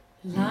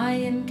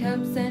Lion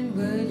cubs and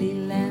woolly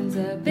lambs,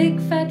 a big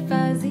fat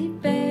fuzzy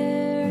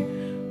bear,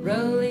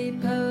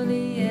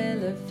 roly-poly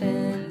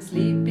elephants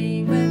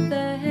sleeping with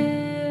the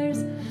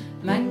hares,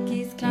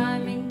 monkeys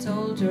climbing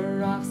tall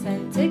giraffes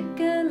and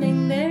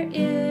tickling their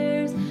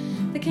ears.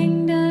 The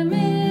kingdom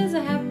is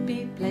a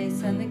happy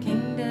place and the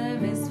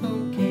kingdom is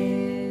for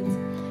kids.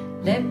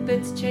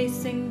 Leopards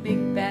chasing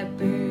big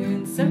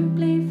baboons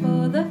simply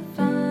for the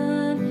fun.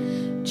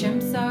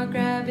 Chimps are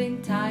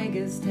grabbing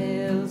tigers'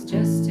 tails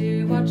just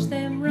to watch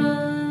them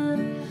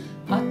run.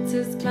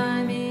 Otters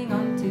climbing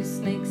onto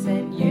snakes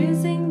and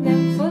using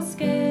them for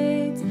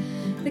skates.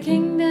 The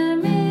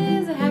kingdom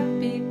is a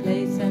happy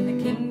place and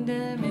the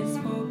kingdom is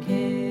for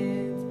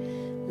kids.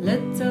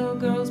 Little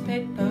girls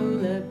pet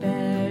polar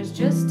bears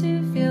just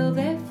to feel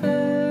their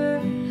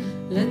fur.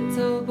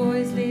 Little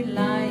boys lead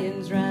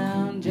lions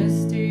round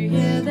just to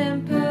hear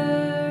them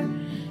purr.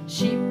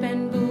 Sheep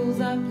and bulls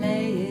are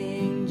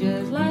playing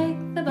just like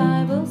the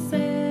Bible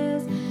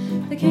says.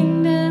 The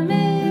kingdom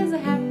is a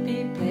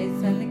happy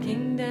place and the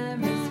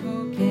kingdom is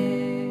for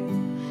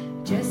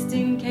kids. Just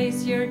in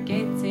case you're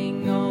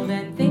getting old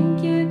and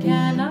think you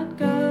cannot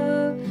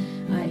go,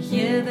 I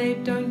hear they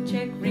don't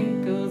check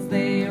wrinkles,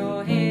 they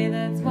your hair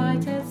that's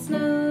white as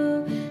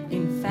snow.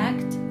 In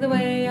fact, the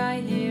way I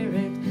hear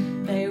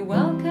it, they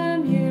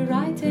welcome you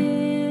right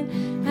in,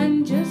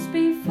 and just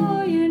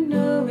before you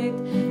know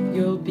it,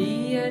 you'll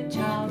be a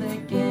child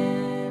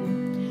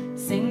again,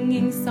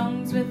 singing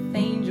songs with